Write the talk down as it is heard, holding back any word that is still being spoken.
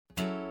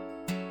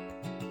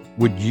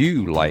Would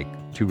you like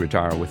to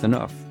retire with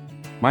enough?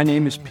 My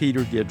name is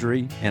Peter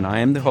Guidry, and I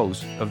am the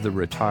host of the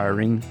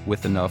Retiring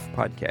with Enough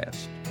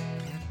podcast.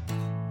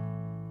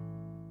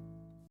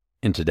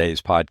 In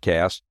today's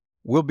podcast,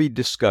 we'll be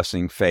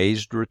discussing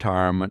phased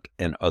retirement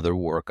and other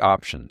work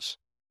options.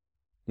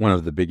 One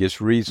of the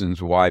biggest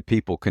reasons why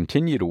people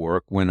continue to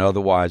work when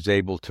otherwise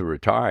able to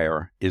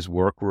retire is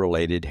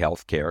work-related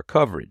health care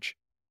coverage.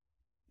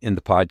 In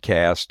the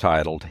podcast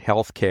titled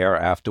Healthcare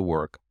After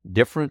Work,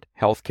 different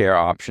healthcare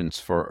options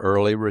for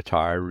early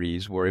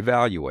retirees were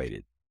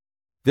evaluated.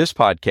 This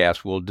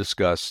podcast will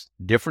discuss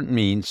different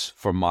means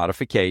for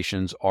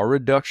modifications or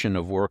reduction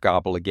of work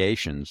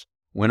obligations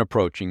when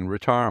approaching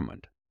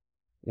retirement.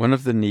 One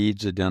of the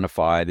needs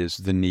identified is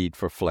the need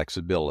for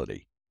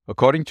flexibility.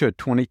 According to a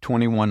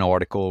 2021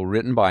 article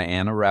written by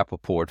Anna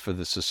Rappaport for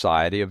the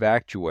Society of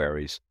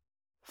Actuaries,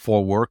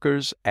 for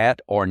workers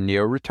at or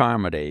near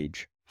retirement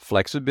age,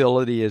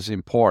 flexibility is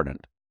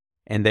important,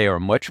 and they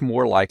are much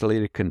more likely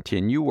to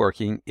continue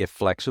working if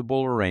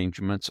flexible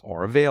arrangements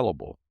are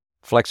available.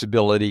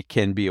 Flexibility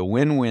can be a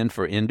win-win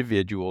for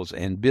individuals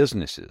and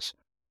businesses.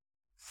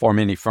 For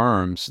many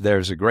firms,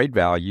 there's a great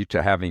value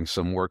to having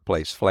some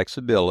workplace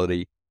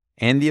flexibility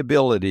and the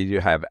ability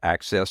to have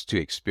access to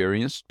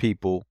experienced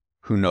people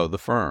who know the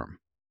firm.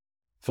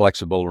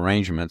 Flexible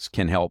arrangements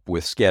can help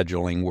with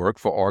scheduling work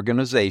for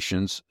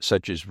organizations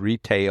such as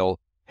retail,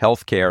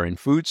 healthcare, and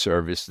food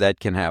service that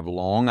can have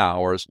long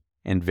hours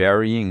and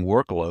varying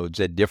workloads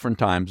at different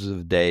times of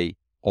the day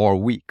or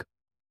week.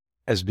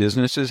 As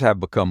businesses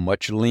have become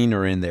much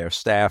leaner in their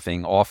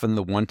staffing, often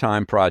the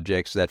one-time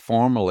projects that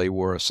formerly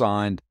were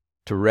assigned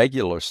to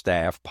regular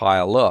staff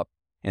pile up,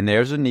 and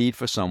there's a need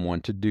for someone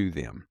to do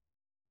them.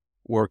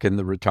 Work in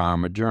the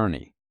retirement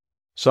journey.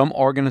 Some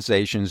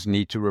organizations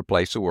need to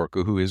replace a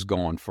worker who is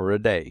gone for a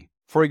day.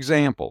 For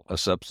example, a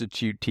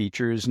substitute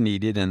teacher is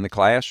needed in the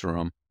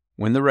classroom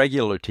when the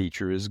regular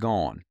teacher is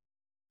gone.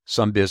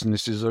 Some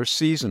businesses are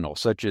seasonal,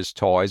 such as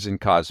toys and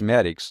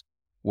cosmetics,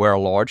 where a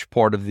large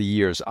part of the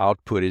year's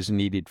output is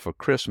needed for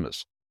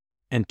Christmas,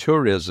 and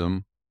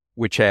tourism,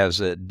 which has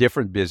a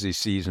different busy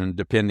season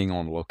depending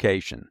on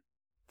location.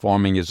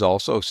 Farming is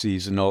also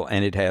seasonal,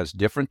 and it has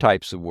different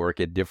types of work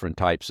at different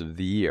types of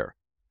the year.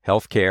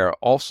 Healthcare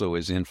also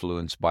is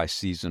influenced by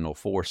seasonal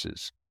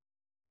forces.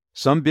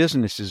 Some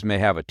businesses may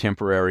have a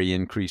temporary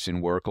increase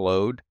in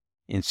workload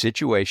in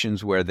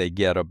situations where they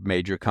get a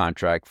major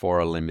contract for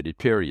a limited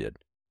period.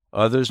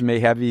 Others may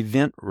have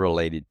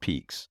event-related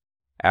peaks.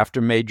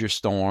 After major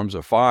storms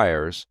or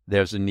fires,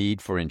 there's a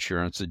need for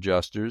insurance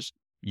adjusters,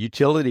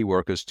 utility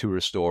workers to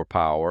restore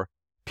power,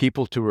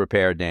 people to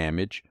repair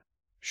damage,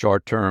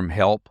 short-term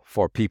help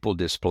for people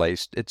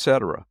displaced,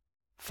 etc.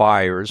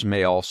 Fires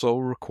may also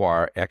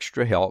require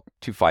extra help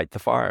to fight the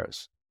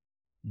fires.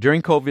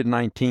 During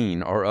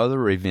COVID-19 or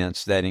other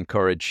events that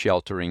encourage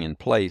sheltering in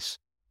place,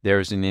 there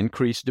is an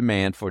increased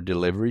demand for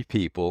delivery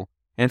people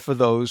and for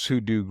those who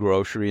do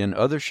grocery and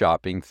other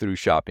shopping through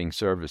shopping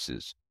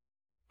services.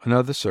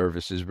 Another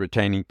service is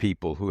retaining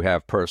people who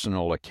have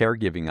personal or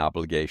caregiving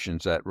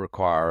obligations that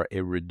require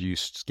a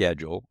reduced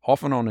schedule,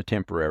 often on a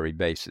temporary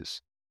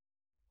basis.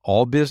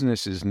 All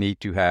businesses need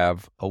to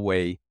have a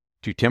way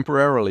to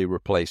temporarily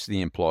replace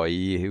the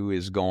employee who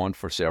is gone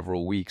for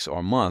several weeks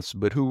or months,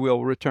 but who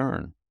will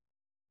return.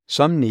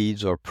 Some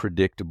needs are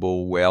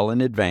predictable well in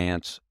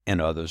advance,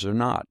 and others are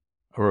not.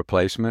 A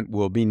replacement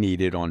will be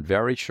needed on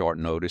very short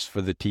notice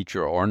for the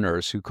teacher or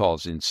nurse who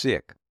calls in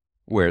sick,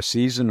 where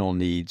seasonal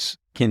needs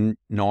can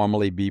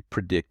normally be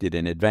predicted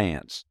in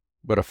advance.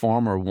 But a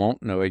farmer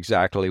won't know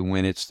exactly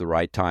when it's the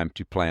right time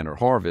to plant or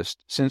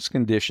harvest, since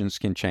conditions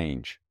can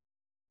change.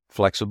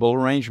 Flexible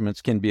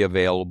arrangements can be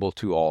available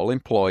to all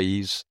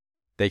employees.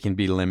 They can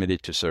be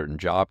limited to certain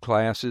job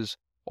classes,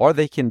 or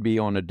they can be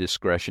on a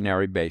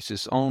discretionary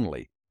basis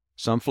only.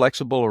 Some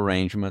flexible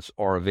arrangements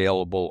are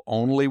available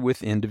only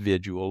with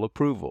individual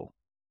approval.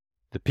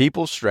 The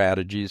people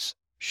strategies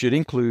should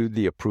include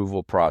the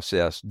approval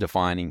process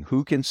defining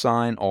who can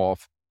sign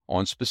off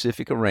on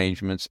specific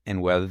arrangements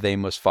and whether they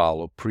must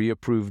follow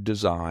pre-approved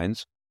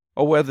designs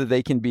or whether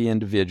they can be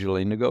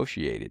individually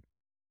negotiated.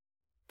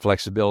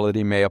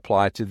 Flexibility may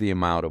apply to the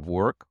amount of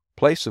work,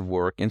 place of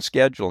work, and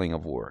scheduling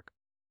of work.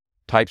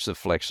 Types of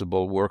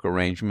flexible work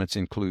arrangements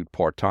include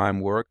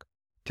part-time work,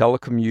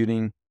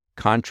 telecommuting,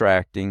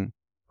 contracting,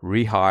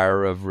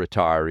 rehire of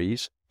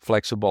retirees,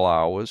 flexible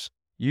hours,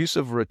 use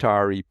of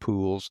retiree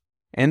pools,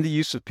 and the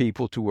use of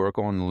people to work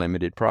on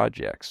limited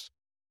projects.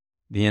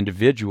 The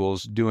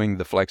individuals doing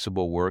the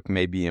flexible work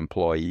may be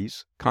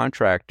employees,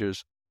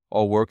 contractors,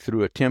 or work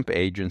through a temp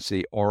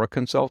agency or a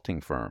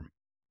consulting firm.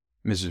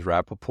 Mrs.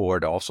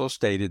 Rappaport also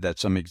stated that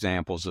some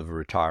examples of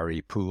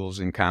retiree pools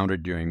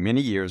encountered during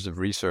many years of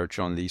research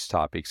on these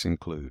topics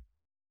include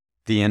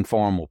the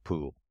informal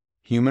pool.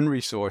 Human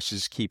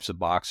Resources keeps a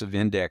box of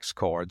index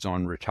cards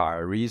on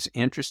retirees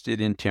interested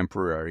in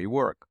temporary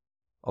work.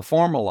 A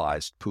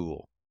formalized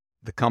pool.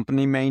 The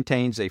company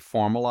maintains a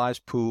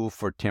formalized pool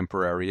for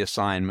temporary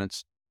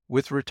assignments,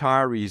 with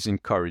retirees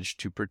encouraged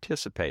to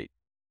participate.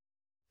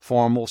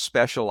 Formal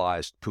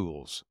specialized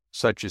pools.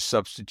 such as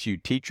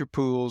substitute teacher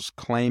pools,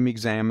 claim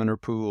examiner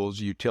pools,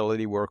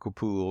 utility worker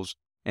pools,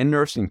 and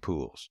nursing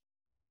pools,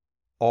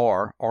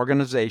 or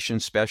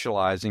organizations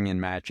specializing in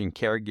matching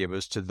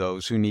caregivers to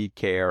those who need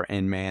care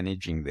and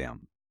managing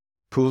them.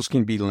 Pools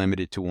can be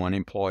limited to one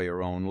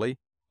employer only,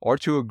 or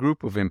to a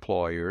group of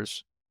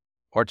employers,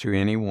 or to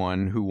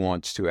anyone who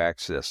wants to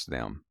access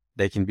them.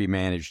 They can be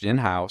managed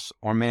in-house,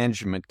 or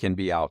management can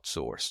be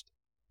outsourced.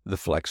 The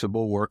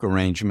flexible work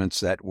arrangements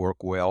that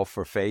work well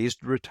for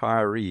phased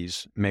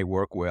retirees may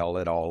work well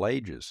at all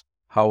ages.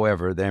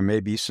 However, there may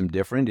be some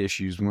different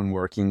issues when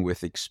working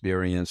with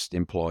experienced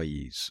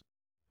employees.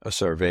 A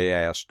survey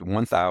asked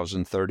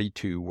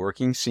 1,032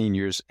 working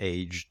seniors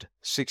aged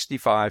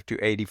 65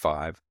 to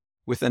 85,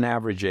 with an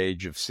average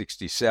age of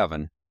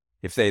 67,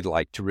 if they'd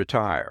like to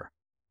retire.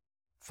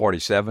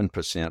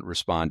 47%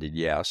 responded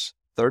yes,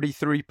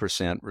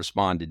 33%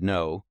 responded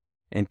no,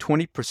 and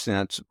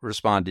 20%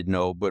 responded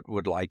no but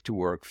would like to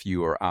work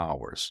fewer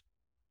hours.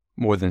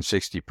 More than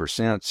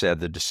 60% said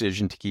the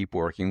decision to keep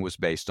working was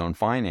based on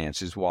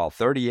finances, while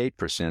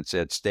 38%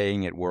 said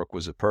staying at work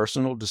was a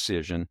personal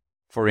decision,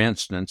 for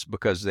instance,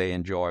 because they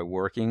enjoy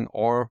working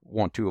or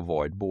want to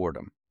avoid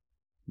boredom.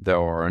 There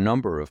are a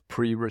number of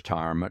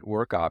pre-retirement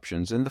work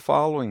options, and the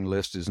following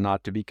list is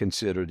not to be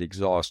considered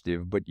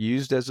exhaustive, but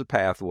used as a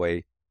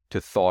pathway to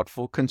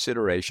thoughtful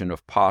consideration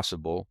of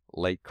possible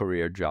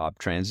late-career job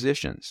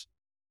transitions.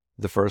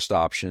 The first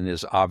option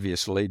is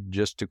obviously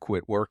just to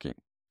quit working.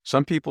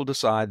 Some people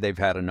decide they've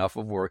had enough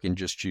of work and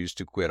just choose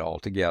to quit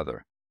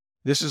altogether.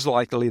 This is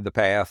likely the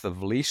path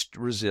of least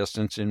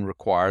resistance and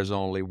requires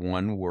only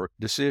one work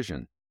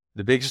decision.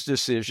 The biggest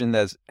decision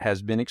that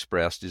has been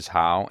expressed is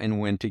how and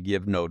when to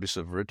give notice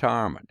of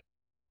retirement.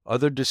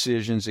 Other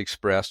decisions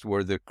expressed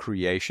were the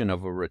creation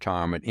of a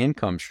retirement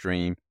income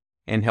stream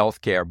and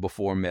health care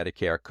before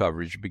Medicare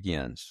coverage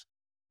begins.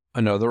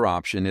 Another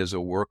option is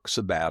a work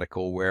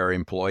sabbatical, where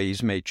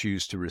employees may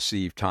choose to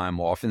receive time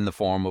off in the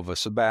form of a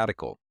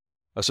sabbatical.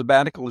 A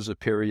sabbatical is a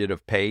period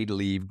of paid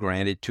leave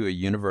granted to a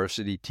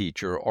university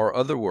teacher or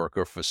other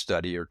worker for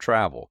study or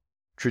travel.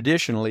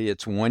 Traditionally,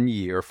 it's 1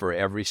 year for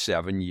every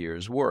 7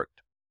 years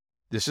worked.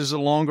 This is a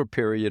longer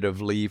period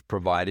of leave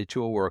provided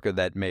to a worker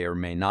that may or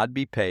may not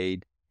be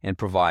paid, and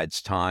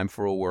provides time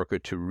for a worker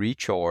to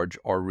recharge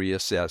or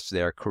reassess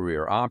their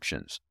career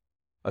options.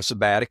 A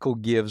sabbatical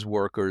gives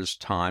workers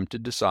time to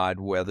decide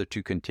whether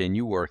to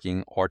continue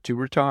working or to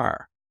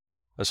retire.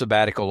 A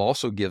sabbatical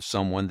also gives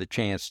someone the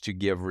chance to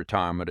give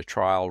retirement a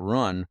trial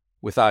run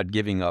without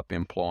giving up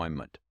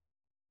employment.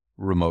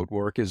 Remote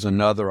work is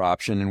another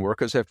option, and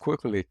workers have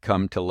quickly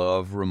come to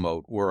love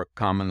remote work,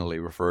 commonly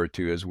referred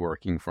to as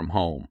working from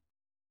home.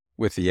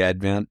 With the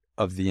advent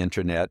of the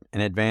Internet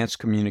and advanced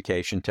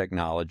communication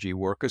technology,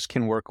 workers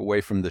can work away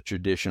from the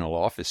traditional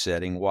office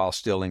setting while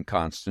still in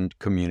constant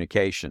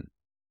communication.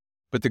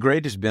 But the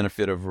greatest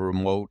benefit of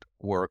remote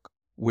work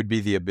would be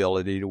the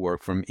ability to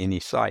work from any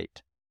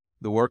site.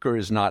 The worker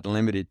is not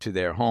limited to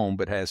their home,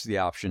 but has the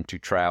option to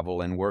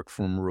travel and work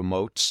from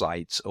remote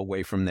sites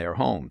away from their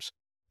homes.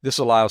 This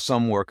allows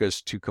some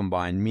workers to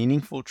combine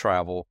meaningful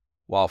travel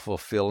while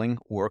fulfilling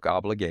work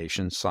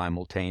obligations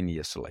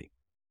simultaneously.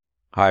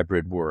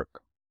 Hybrid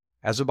work.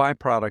 As a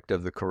byproduct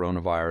of the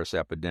coronavirus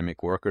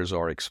epidemic, workers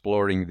are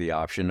exploring the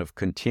option of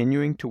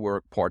continuing to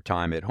work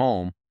part-time at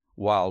home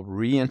while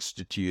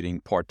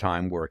reinstituting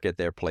part-time work at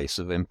their place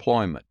of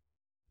employment.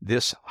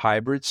 This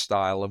hybrid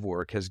style of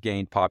work has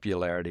gained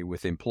popularity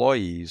with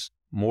employees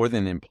more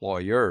than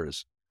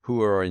employers,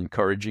 who are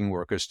encouraging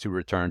workers to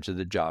return to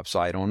the job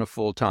site on a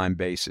full-time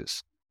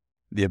basis.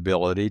 The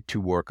ability to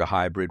work a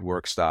hybrid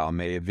work style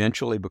may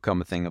eventually become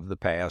a thing of the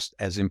past,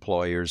 as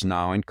employers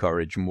now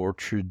encourage more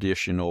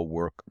traditional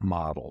work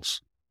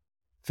models.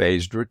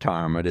 Phased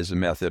retirement is a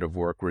method of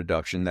work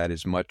reduction that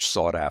is much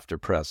sought after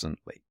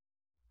presently.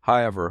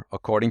 However,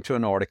 according to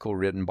an article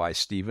written by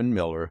Stephen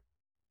Miller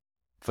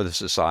for the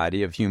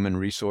Society of Human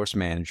Resource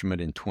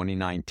Management in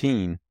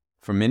 2019,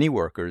 for many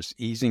workers,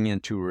 easing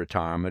into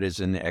retirement is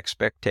an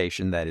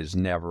expectation that is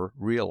never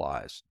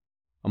realized.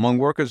 Among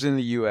workers in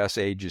the U.S.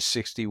 ages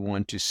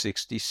 61 to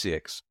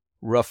 66,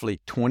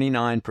 roughly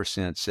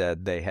 29%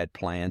 said they had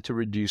planned to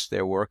reduce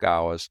their work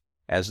hours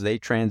as they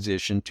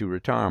transitioned to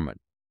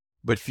retirement,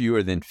 but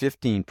fewer than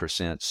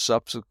 15%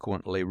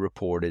 subsequently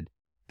reported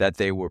that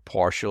they were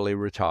partially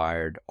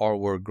retired or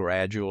were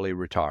gradually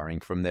retiring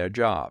from their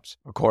jobs,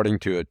 according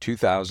to a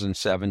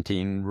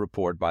 2017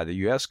 report by the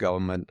U.S.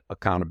 Government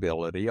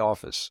Accountability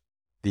Office.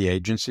 The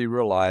agency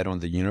relied on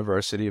the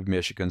University of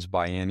Michigan's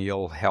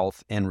biennial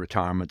health and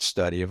retirement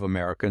study of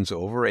Americans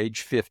over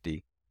age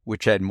 50,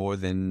 which had more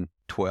than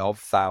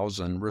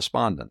 12,000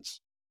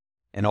 respondents.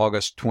 An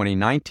August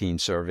 2019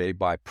 survey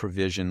by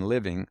Provision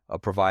Living, a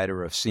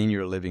provider of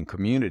senior living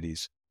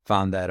communities,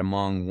 found that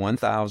among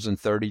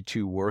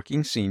 1,032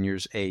 working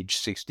seniors aged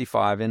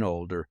 65 and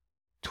older,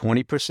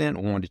 20%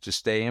 wanted to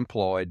stay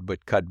employed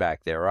but cut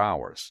back their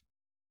hours.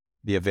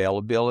 The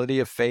availability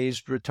of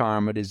phased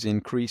retirement is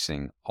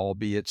increasing,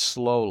 albeit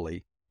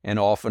slowly, and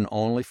often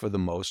only for the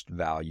most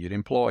valued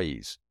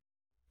employees.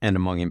 And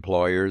among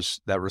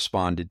employers that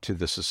responded to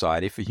the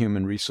Society for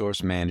Human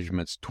Resource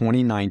Management's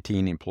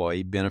 2019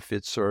 Employee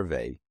Benefits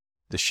Survey,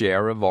 the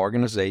share of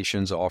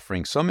organizations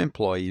offering some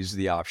employees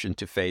the option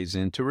to phase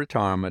into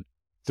retirement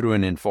through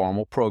an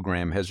informal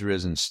program has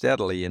risen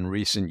steadily in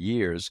recent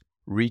years,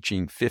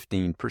 reaching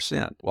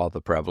 15%, while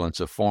the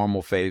prevalence of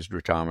formal phased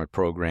retirement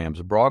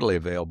programs broadly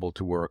available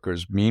to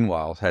workers,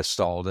 meanwhile, has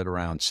stalled at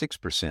around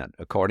 6%,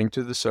 according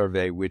to the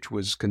survey, which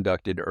was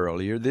conducted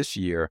earlier this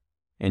year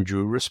and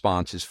drew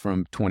responses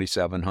from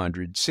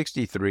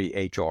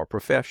 2,763 HR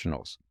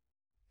professionals.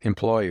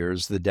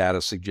 Employers, the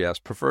data suggests,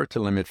 prefer to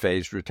limit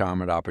phased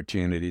retirement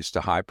opportunities to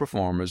high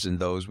performers and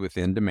those with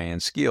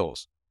in-demand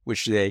skills,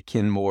 which they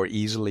can more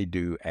easily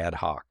do ad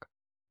hoc.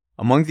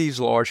 Among these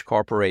large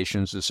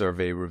corporations, the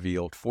survey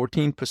revealed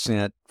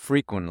 14%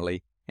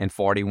 frequently and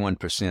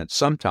 41%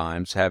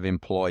 sometimes have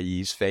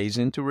employees phase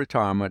into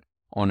retirement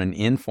on an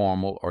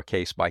informal or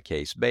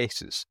case-by-case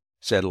basis,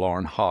 said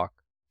Lauren Hawk,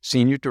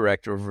 Senior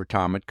Director of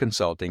Retirement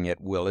Consulting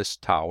at Willis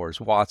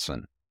Towers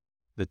Watson.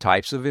 The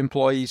types of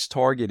employees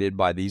targeted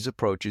by these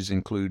approaches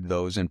include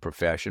those in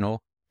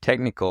professional,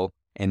 technical,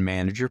 and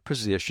manager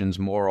positions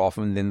more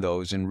often than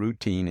those in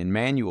routine and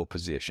manual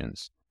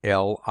positions.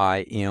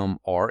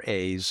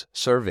 LIMRA's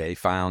survey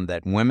found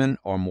that women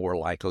are more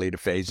likely to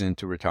phase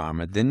into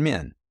retirement than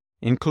men,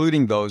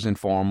 including those in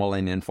formal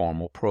and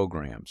informal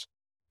programs.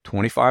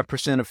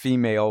 25% of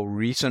female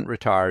recent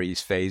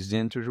retirees phased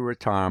into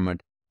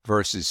retirement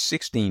versus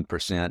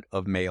 16%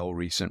 of male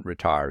recent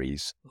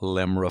retirees,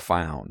 LIMRA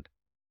found.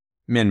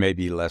 Men may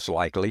be less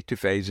likely to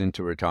phase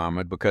into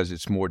retirement because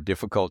it's more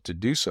difficult to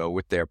do so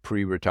with their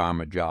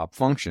pre-retirement job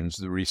functions,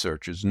 the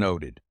researchers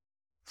noted.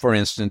 For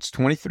instance,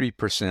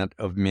 23%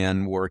 of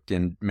men worked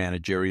in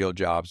managerial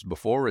jobs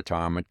before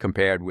retirement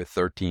compared with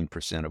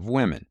 13% of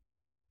women.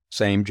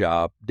 Same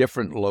job,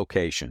 different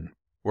location.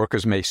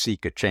 Workers may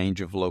seek a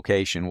change of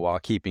location while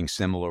keeping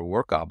similar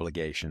work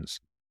obligations.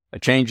 A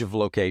change of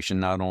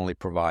location not only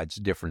provides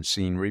different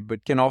scenery,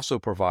 but can also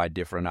provide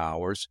different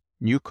hours,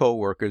 new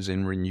co-workers,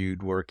 and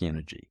renewed work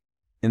energy.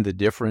 In the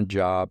different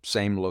job,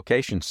 same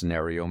location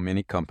scenario,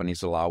 many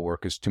companies allow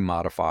workers to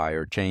modify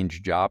or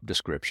change job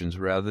descriptions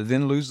rather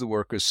than lose the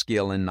worker's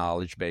skill and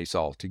knowledge base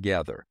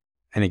altogether.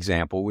 An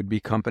example would be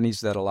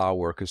companies that allow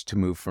workers to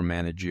move from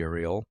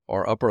managerial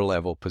or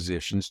upper-level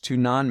positions to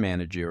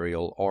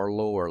non-managerial or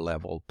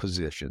lower-level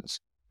positions.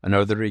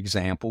 Another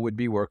example would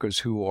be workers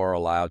who are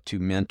allowed to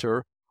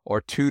mentor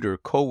or tutor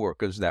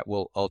co-workers that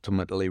will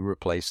ultimately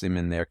replace them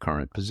in their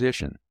current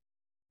position.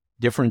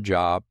 Different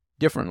job,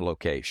 different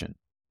location.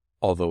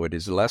 Although it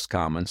is less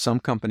common, some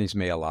companies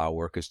may allow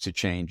workers to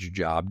change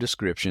job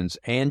descriptions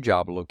and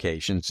job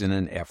locations in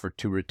an effort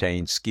to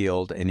retain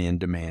skilled and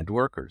in-demand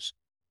workers.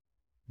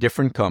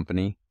 Different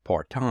company,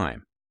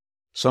 part-time.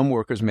 Some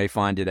workers may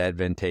find it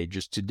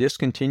advantageous to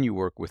discontinue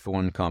work with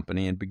one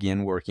company and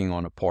begin working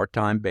on a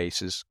part-time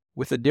basis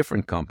with a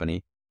different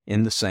company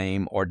in the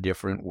same or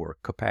different work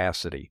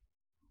capacity.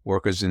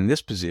 Workers in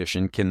this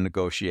position can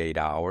negotiate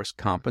hours,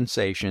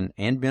 compensation,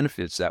 and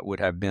benefits that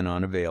would have been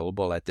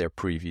unavailable at their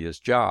previous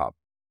job.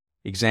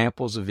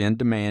 Examples of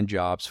in-demand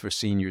jobs for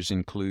seniors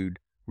include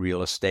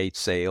real estate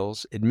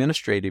sales,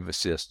 administrative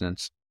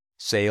assistants,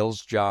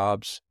 sales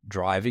jobs,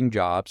 driving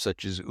jobs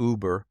such as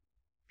Uber,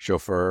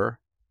 chauffeur,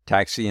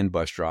 taxi and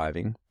bus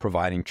driving,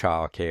 providing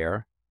child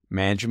care,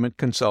 management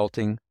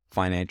consulting,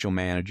 financial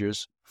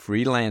managers,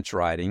 freelance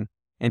writing,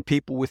 and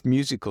people with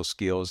musical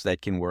skills that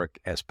can work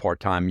as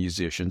part-time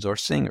musicians or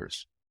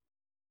singers.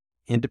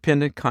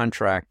 Independent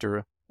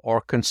contractor or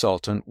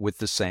consultant with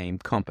the same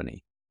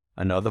company.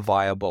 Another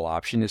viable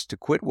option is to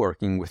quit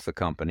working with the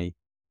company,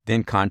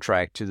 then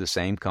contract to the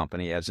same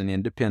company as an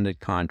independent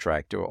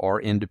contractor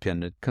or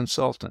independent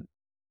consultant.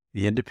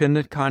 The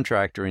independent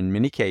contractor in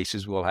many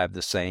cases will have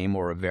the same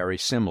or a very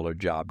similar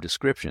job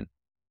description.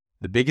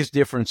 The biggest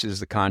difference is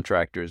the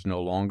contractor is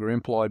no longer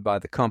employed by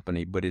the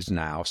company but is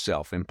now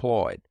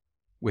self-employed.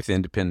 With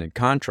independent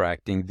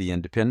contracting, the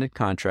independent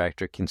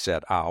contractor can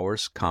set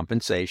hours,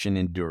 compensation,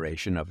 and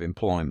duration of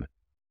employment.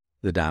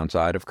 The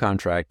downside of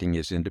contracting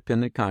is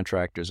independent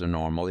contractors are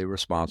normally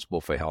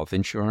responsible for health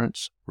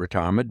insurance,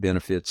 retirement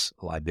benefits,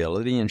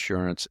 liability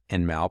insurance,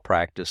 and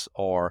malpractice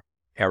or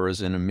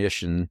errors and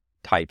omission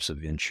types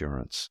of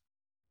insurance.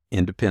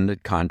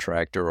 Independent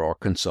contractor or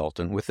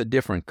consultant with a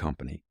different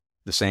company.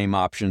 The same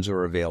options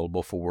are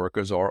available for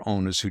workers or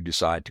owners who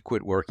decide to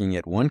quit working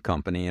at one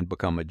company and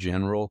become a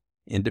general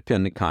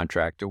independent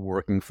contractor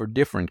working for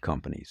different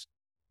companies.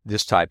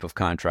 This type of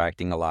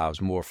contracting allows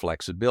more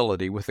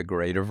flexibility with a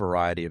greater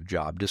variety of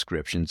job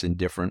descriptions in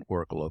different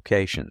work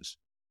locations.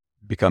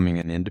 Becoming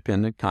an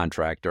independent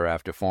contractor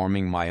after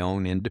forming my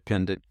own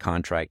independent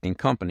contracting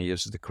company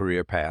is the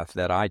career path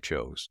that I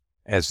chose.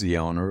 As the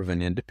owner of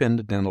an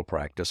independent dental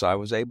practice, I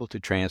was able to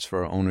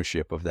transfer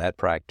ownership of that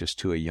practice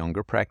to a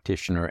younger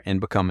practitioner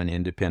and become an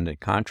independent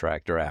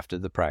contractor after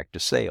the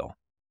practice sale.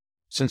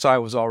 Since I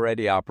was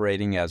already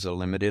operating as a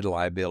limited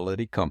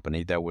liability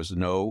company, there was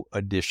no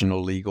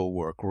additional legal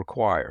work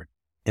required.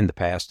 In the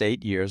past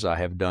 8 years, I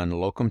have done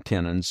locum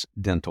tenens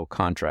dental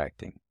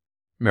contracting.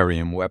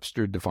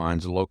 Merriam-Webster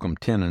defines locum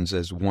tenens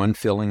as one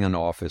filling an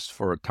office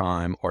for a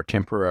time or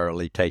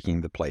temporarily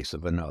taking the place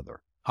of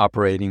another.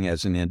 Operating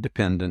as an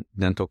independent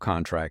dental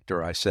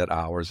contractor, I set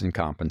hours and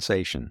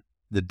compensation.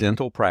 The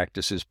dental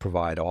practices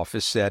provide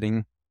office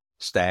setting,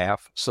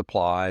 staff,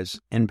 supplies,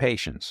 and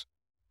patients.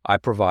 I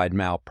provide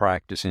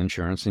malpractice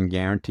insurance and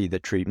guarantee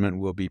that treatment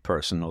will be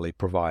personally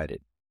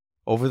provided.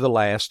 Over the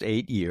last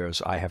 8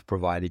 years, I have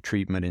provided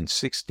treatment in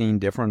 16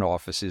 different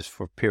offices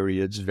for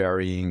periods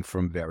varying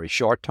from very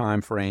short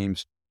time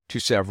frames to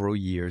several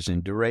years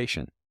in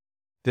duration.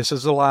 This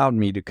has allowed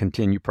me to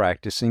continue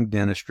practicing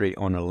dentistry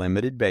on a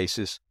limited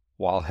basis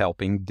while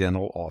helping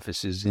dental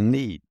offices in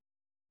need.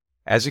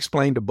 As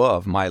explained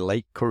above, my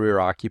late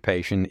career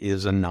occupation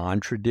is a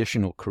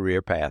non-traditional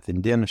career path in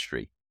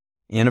dentistry.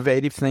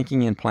 Innovative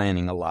thinking and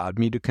planning allowed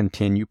me to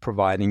continue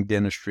providing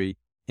dentistry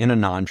in a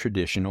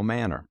non-traditional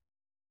manner.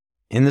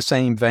 In the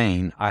same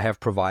vein, I have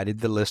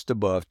provided the list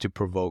above to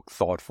provoke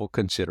thoughtful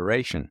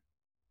consideration.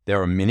 There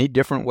are many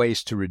different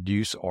ways to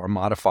reduce or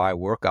modify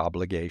work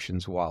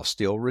obligations while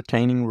still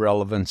retaining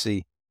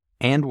relevancy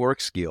and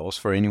work skills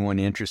for anyone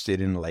interested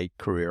in late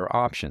career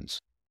options.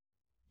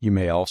 You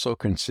may also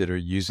consider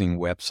using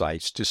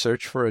websites to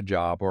search for a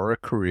job or a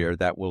career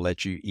that will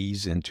let you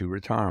ease into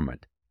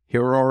retirement.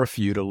 Here are a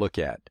few to look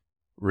at: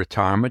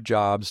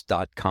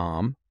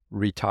 retirementjobs.com,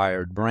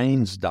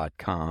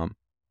 retiredbrains.com,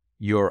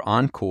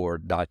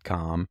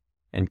 yourencore.com,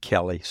 and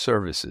Kelly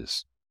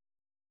Services.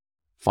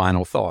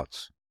 Final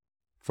thoughts.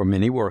 For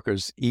many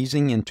workers,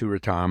 easing into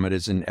retirement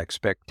is an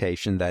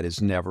expectation that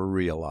is never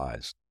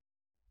realized.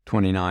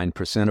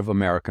 29% of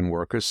American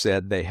workers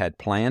said they had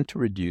planned to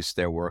reduce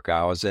their work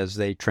hours as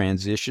they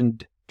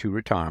transitioned to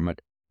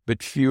retirement,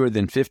 but fewer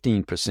than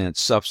 15%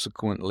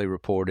 subsequently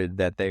reported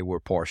that they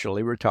were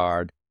partially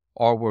retired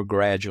or were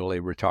gradually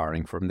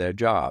retiring from their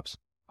jobs,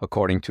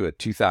 according to a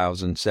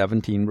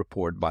 2017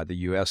 report by the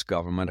U.S.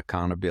 Government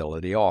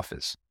Accountability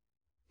Office.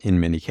 In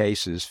many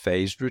cases,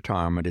 phased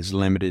retirement is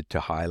limited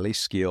to highly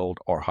skilled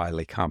or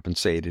highly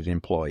compensated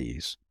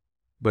employees.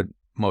 But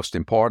most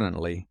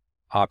importantly,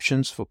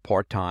 options for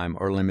part-time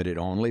are limited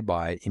only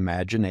by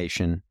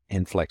imagination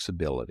and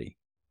flexibility.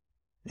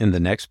 In the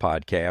next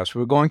podcast,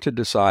 we're going to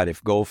decide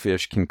if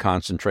goldfish can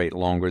concentrate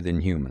longer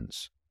than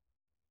humans.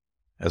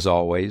 As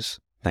always,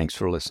 thanks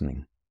for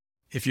listening.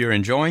 If you're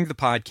enjoying the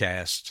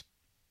podcast,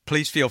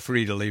 please feel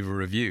free to leave a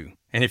review.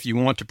 And if you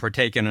want to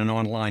partake in an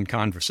online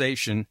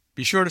conversation,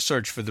 be sure to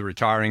search for the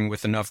Retiring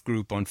with Enough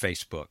group on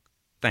Facebook.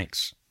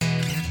 Thanks.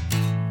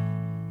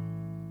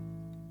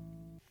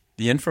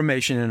 The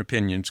information and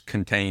opinions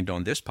contained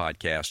on this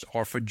podcast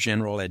are for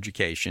general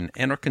education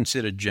and are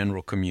considered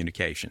general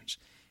communications.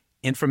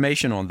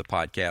 Information on the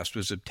podcast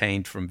was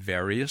obtained from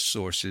various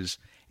sources,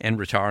 and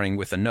Retiring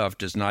with Enough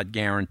does not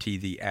guarantee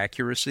the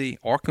accuracy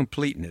or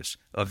completeness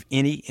of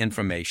any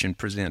information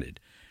presented.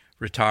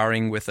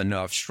 Retiring with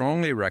Enough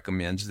strongly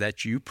recommends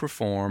that you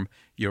perform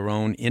your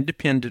own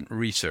independent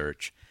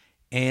research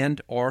and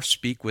or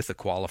speak with a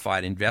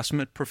qualified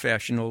investment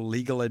professional,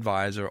 legal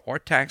advisor, or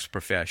tax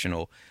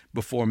professional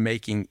before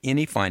making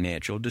any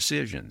financial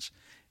decisions.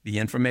 The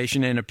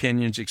information and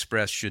opinions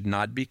expressed should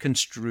not be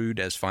construed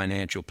as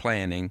financial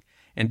planning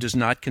and does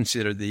not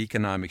consider the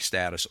economic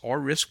status or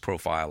risk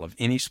profile of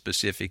any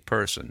specific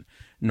person,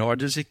 nor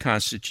does it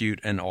constitute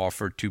an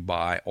offer to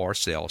buy or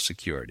sell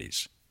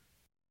securities.